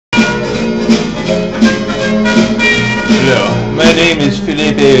Hello, my name is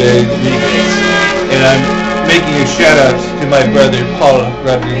Felipe Rodriguez, and I'm making a shout out to my brother Paul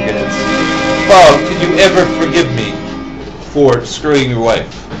Rodriguez. Paul, could you ever forgive me for screwing your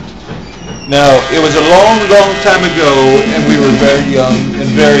wife? Now, it was a long, long time ago, and we were very young and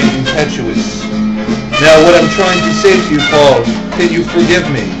very impetuous. Now, what I'm trying to say to you, Paul, can you forgive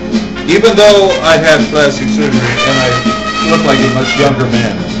me? Even though I had plastic surgery and I look like a much younger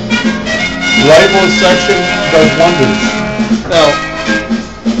man. Liposuction does wonders. Now,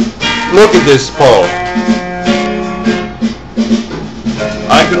 look at this, Paul.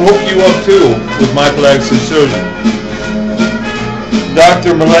 I can hook you up too with my plastic surgery.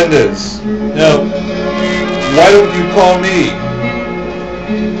 Dr. Melendez, now, why don't you call me?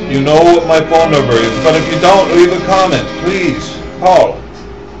 You know what my phone number is, but if you don't, leave a comment, please. Paul,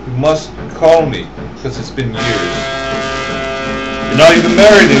 you must call me, because it's been years. You're not even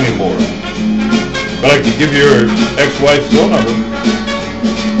married anymore. But I could give your ex-wife's phone number.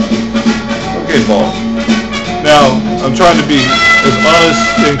 Okay, Paul. Now, I'm trying to be as honest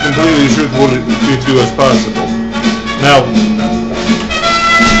and completely truthful with you as possible. Now,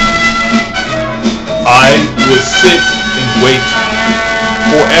 I will sit and wait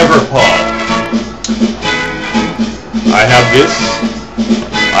forever, Paul. I have this.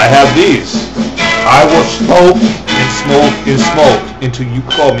 I have these. I will smoke and smoke and smoke until you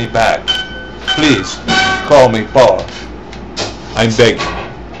call me back. Please, call me Paul. I'm begging.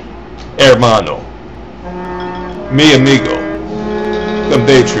 Hermano. Mi amigo.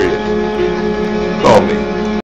 Compatriot.